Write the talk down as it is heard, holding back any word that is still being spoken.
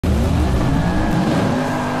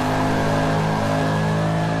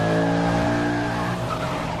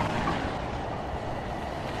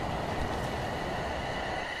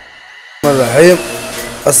الرحيم.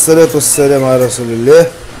 الصلاة والسلام على رسول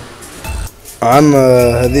الله.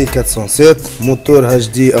 عندنا هذه 407 موتور اتش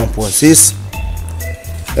دي 1.6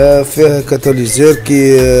 فيها كاتاليزور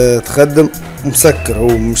كي تخدم مسكر. هو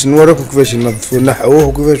مش نوريكم كيفاش ننظفوه نحوه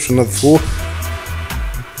وكيفاش ننظفوه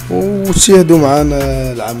وتشاهدوا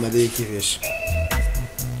معنا العملية كيفاش.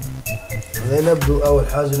 نبدو اول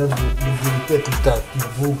حاجة نبدو بالديليتات نتاع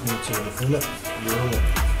التربو كما تشوفوا هنا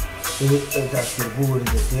اللي هو تاع التربو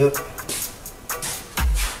والريداتير.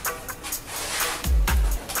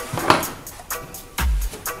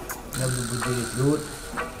 نبدو بالديليت الاول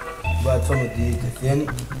بعد فما الديليت الثاني.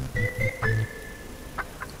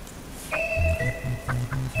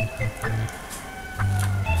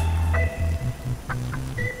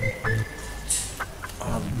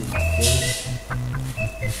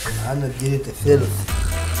 عندنا الديليت الثالث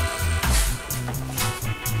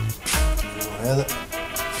هذا.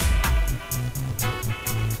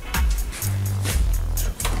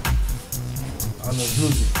 عندنا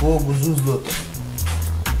زوز فوق وزوز لوطة،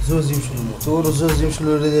 زوز يمشي للموتور وزوز يمشي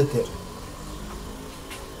للرادياتير.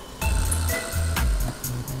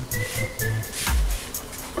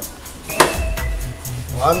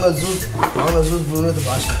 وعندنا زوز بلونات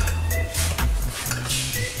ب10.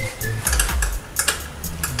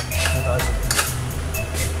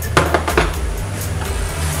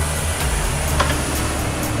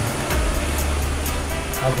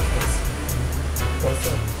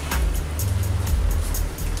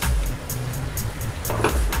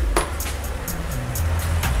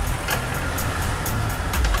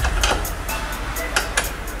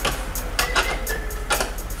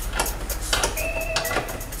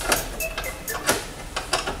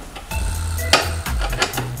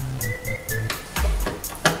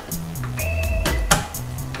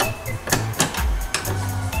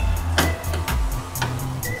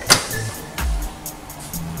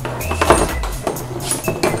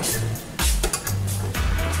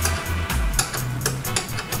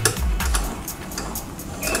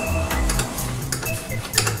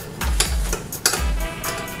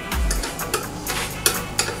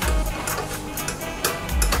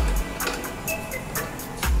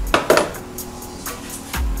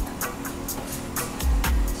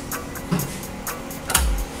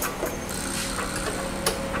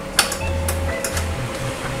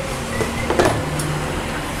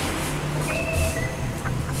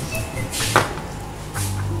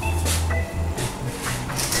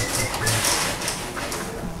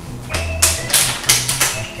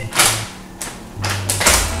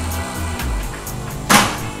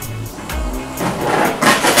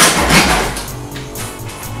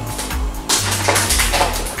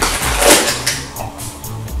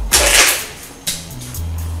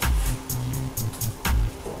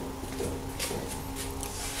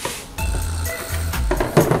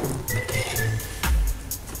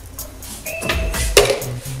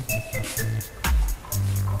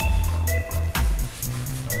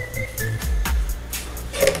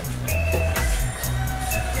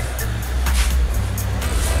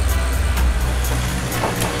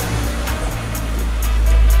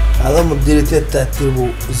 هذوما الديليتات تاع التربو،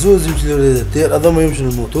 زوز يمشي للرادياتير، هذوما يمشي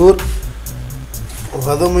للموتور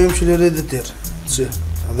وهذوما يمشي للرادياتير. شوف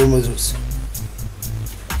هذوما زوز.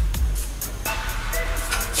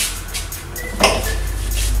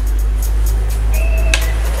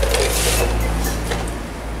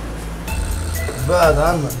 بعد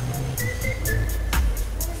عندنا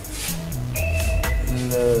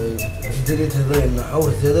الديليت هذا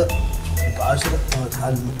النحور هذا ب10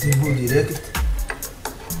 تحل من التربو ديريكت.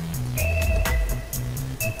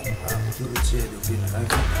 تشاهدوا فينا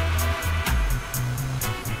هكا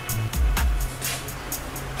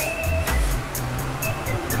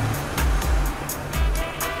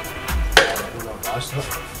ولا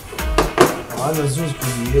ب10. وعندنا زوز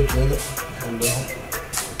كليات هذا نحلهم.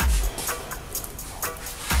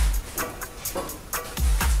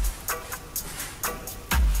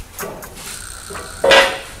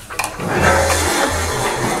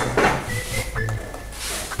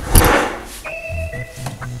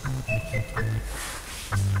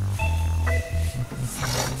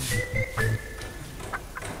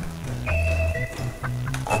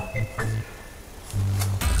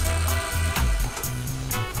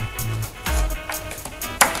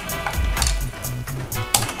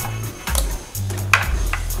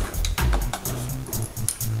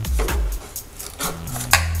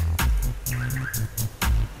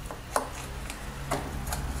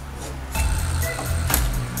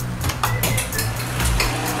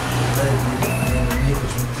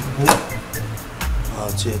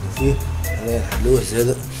 تشاهدوا فيه هنا نحلوه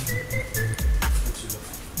زيادة.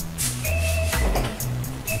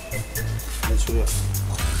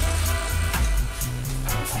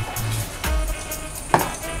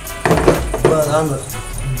 كما عندنا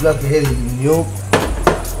البلاكة هذه اليوم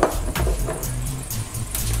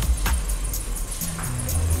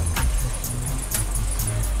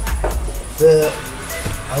فيها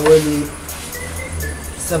حوالي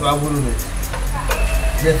 7 بولونات،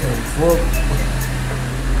 3 من فوق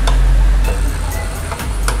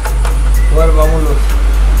و4 بولونات،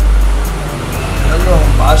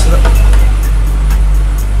 خلوهم ب10.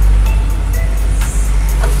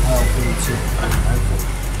 كل شيء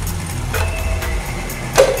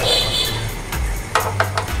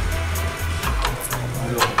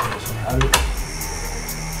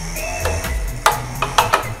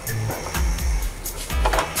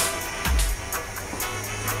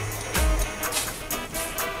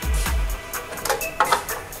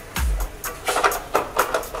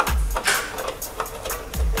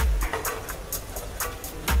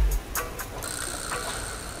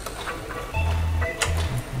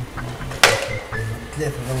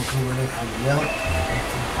ثلاثة مكونات عملناهم،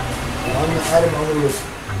 وعندنا 4 بولونات،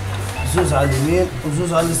 زوز على اليمين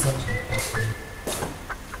وزوز على اليسار.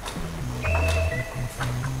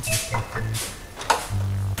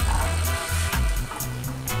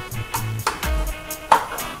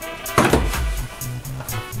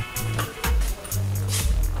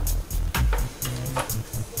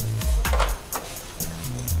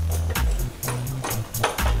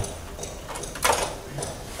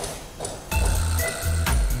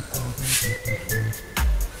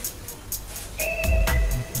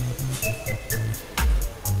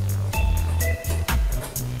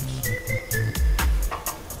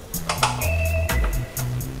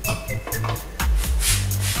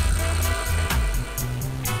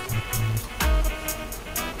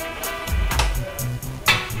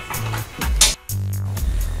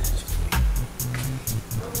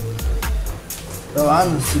 طبعا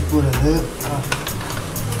السيبور هذا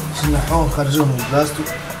باش نحوه نخرجوه من بلاستو.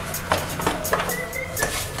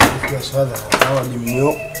 كيفاش هذا هو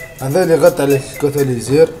الالومنيوم هذا اللي غطى على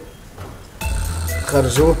الكاتاليزير،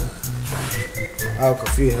 خرجوه هاكا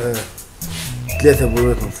فيه 3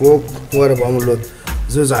 بولونات من فوق و4 بولونات،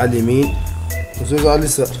 زوز على اليمين وزوز على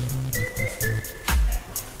اليسار.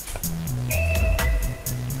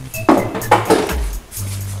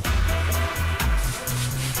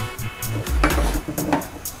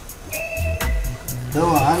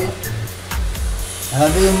 طبعا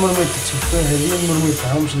هذه المرميطة تشوفوها، هذه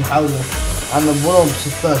المرميطة باش نحاولو عندنا بولون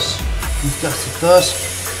ب16 مفتاح 16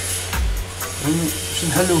 باش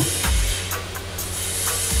نحلوه.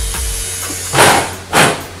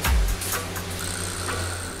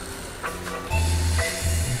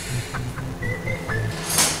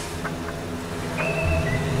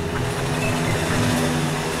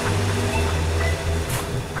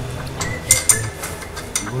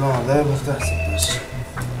 البولون هذا مفتاح 16.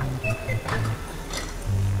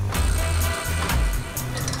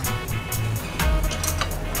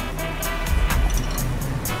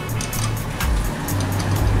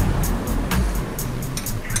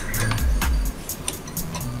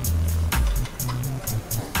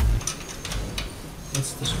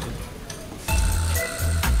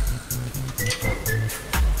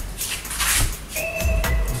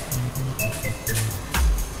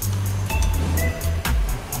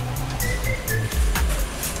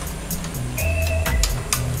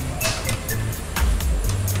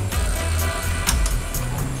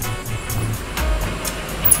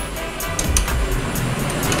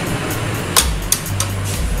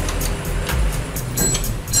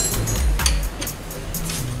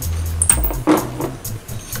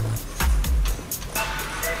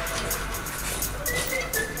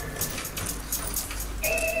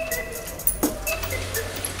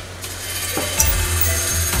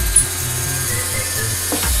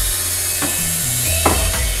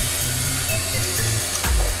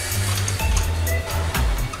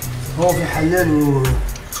 هو في حلال و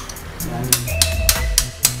يعني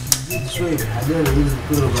نزيد شوية في الحلال وينزل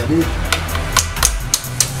يضرب عليه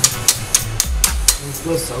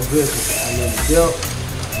ونتوسعوا بيته في الحلال بتاعه.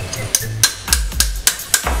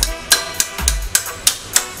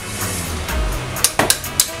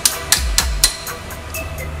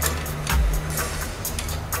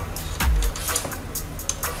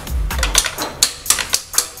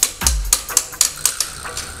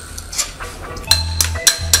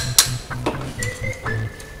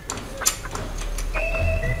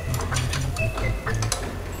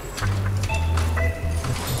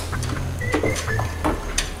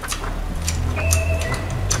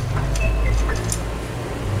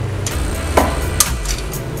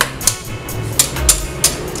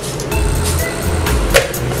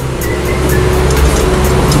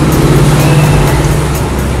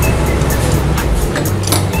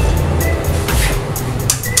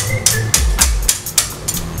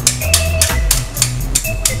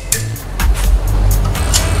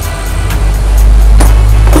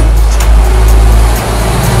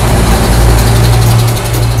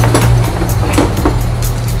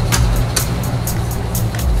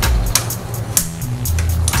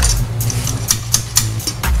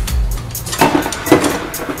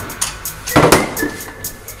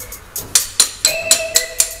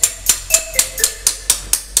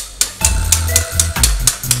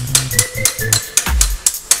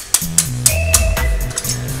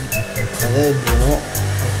 هذا البونو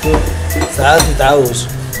ساعات يتعوج،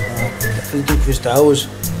 قلتلك كيفاش تعوج.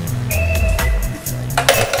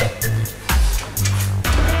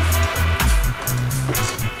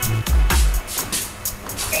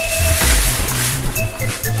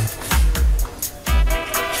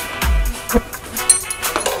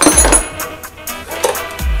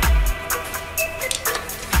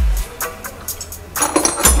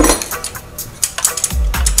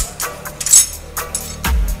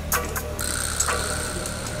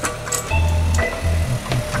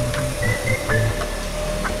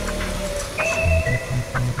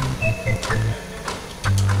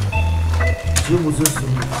 نجيبو زوز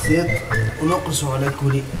المكسات ونقصو على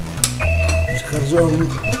كولي باش نخرجوهم من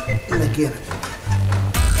المكان.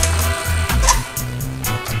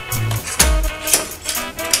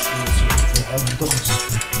 تخرج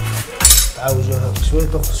تعوجوها شوية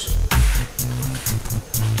تخرج.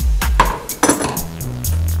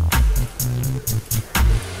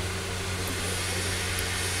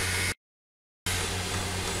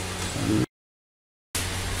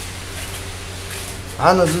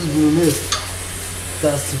 عنا زوز بلومات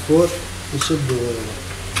تاع السيفور نشدو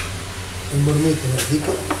المرميطة هذيك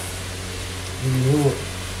اللي هو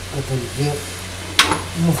كاتاليزور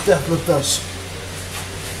المفتاح 13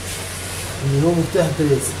 اللي هو مفتاح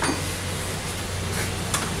 3.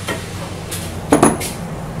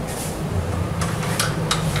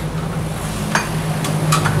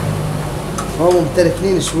 هما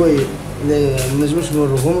متركنين شوية منجموش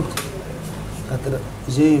نوريهملك خاطر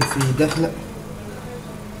جايين في دخلة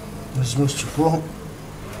منجموش تشوفوهم.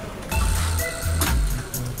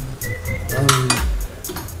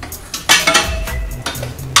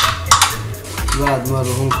 بعد ما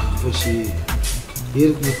نوريهم كيفاش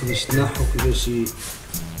يركبوا كيفاش يتنحوا كيفاش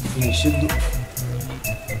يشدوا.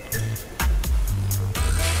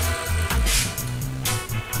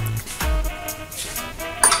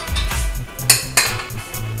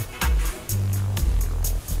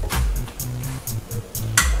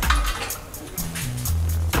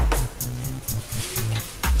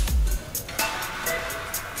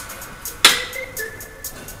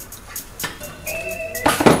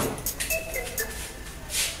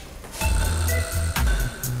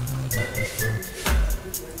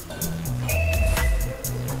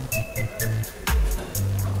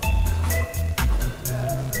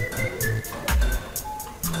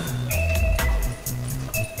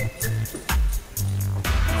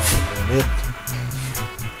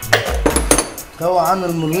 توا عندنا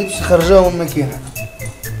المرميط باش نخرجوها من الماكينة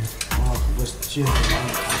باش تشوف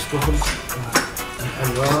باش تخرج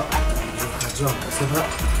نحلوها نخرجوها نقصرها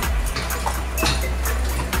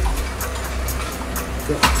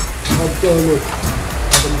نحطوها لوط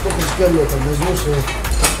هذا ما تخرج كاملة منجموش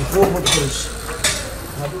الفوق ما تخرجش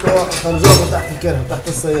نحطوها نخرجوها من تحت الكرهة تحت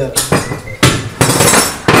السيارة.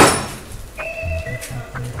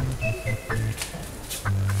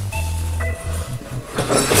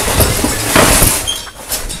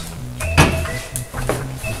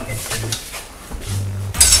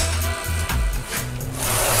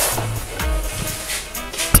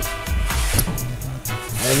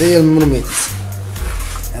 هذا المرميط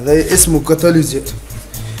هذا اسمه كاتاليزور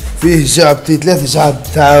فيه جعبتين 3 جعب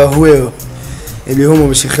تاع هواء اللي هما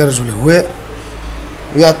باش يخرجوا الهواء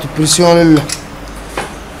ويعطوا بريسيون لله.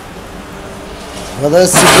 هذا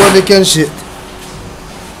السيفور اللي كان شاد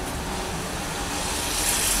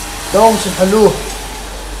توا باش نحلوه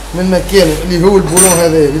من مكانه اللي هو البولون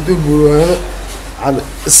هذا اللي هو البولون هذا على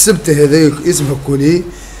السبتة هذا اسمها كولي.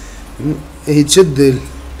 هي تشد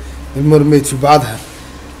المرميط في بعضها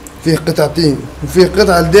فيه قطعتين وفيه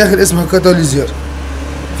قطعة لداخل اسمها كاتاليزور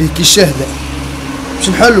فيه كي الشهدة باش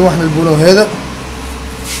نحلو احنا البولون هذا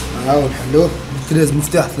نعاود نحلوه بالتريز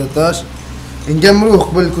مفتاح 13 نجمروه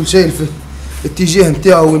قبل كل شيء في الاتجاه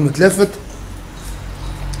نتاعو وين متلفت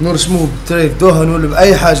نرسموه بتريف دهن ولا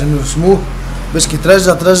بأي حاجة نرسموه باش كي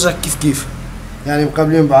ترجع كيف كيف يعني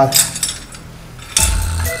مقابلين بعض.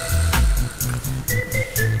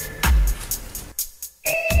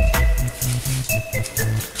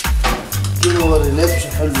 وريناك باش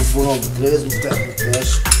نحلو البولون بالتريز مفتاح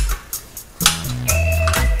 13.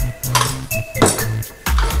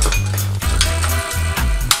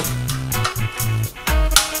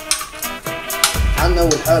 عندنا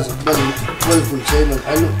اول حاجه قبل كل شيء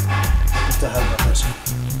نحلو مفتاح 14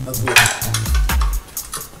 هكذا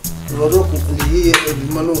نوريكم اللي هي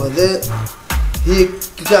المانو هذا هي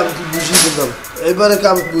كعبة البوجي بالضبط عبارة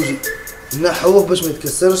كعبة بوجي نحوه باش ما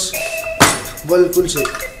يتكسرش قبل كل شيء.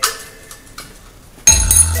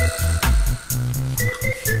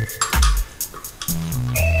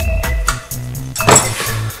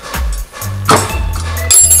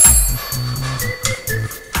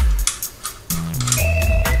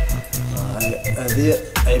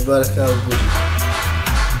 يبارك بوجهك.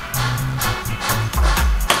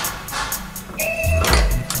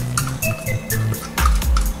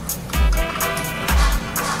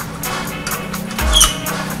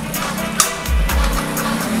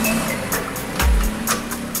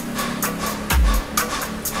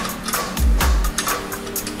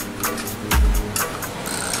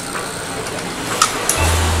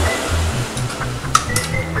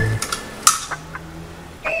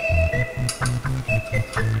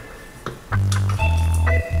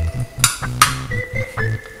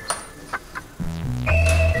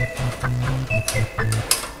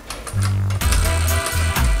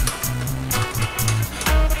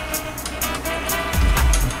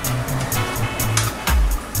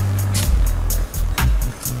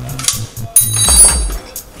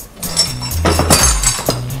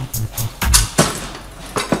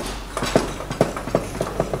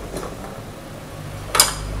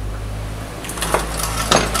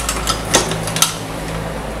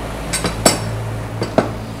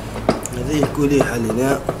 هذه الكولي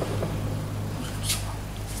حلينا.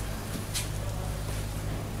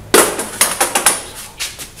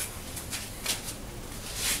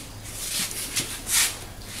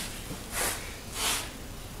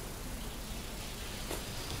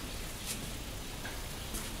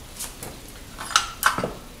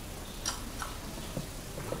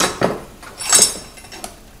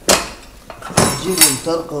 نجيب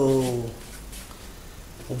مطرقة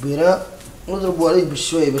وبراء نضربوا عليه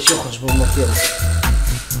بشوية باش يخرج بالماكينة.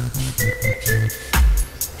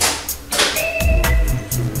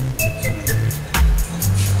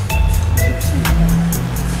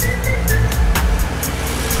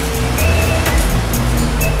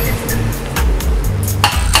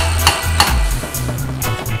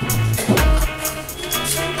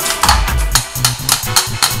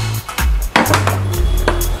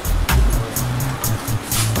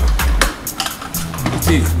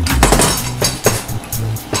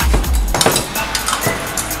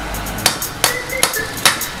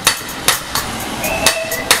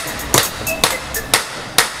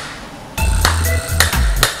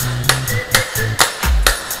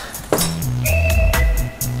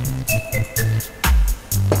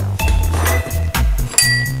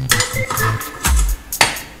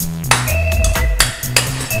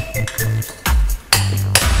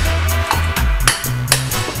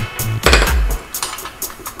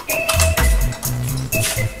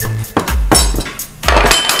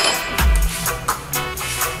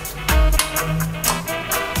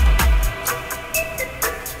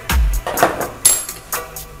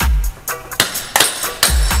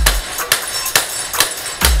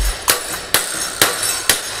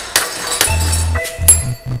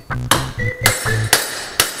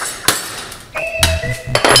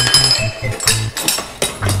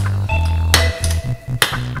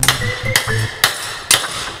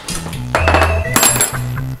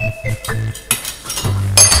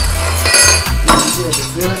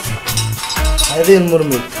 هذه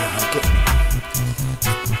المرمية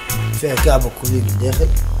فيها كعبة كولي من الداخل.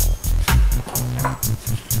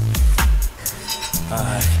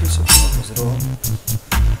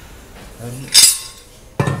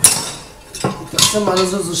 تقسم على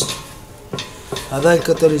زوز. هذا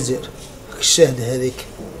الكاتاليزير الشاهدة هذيك.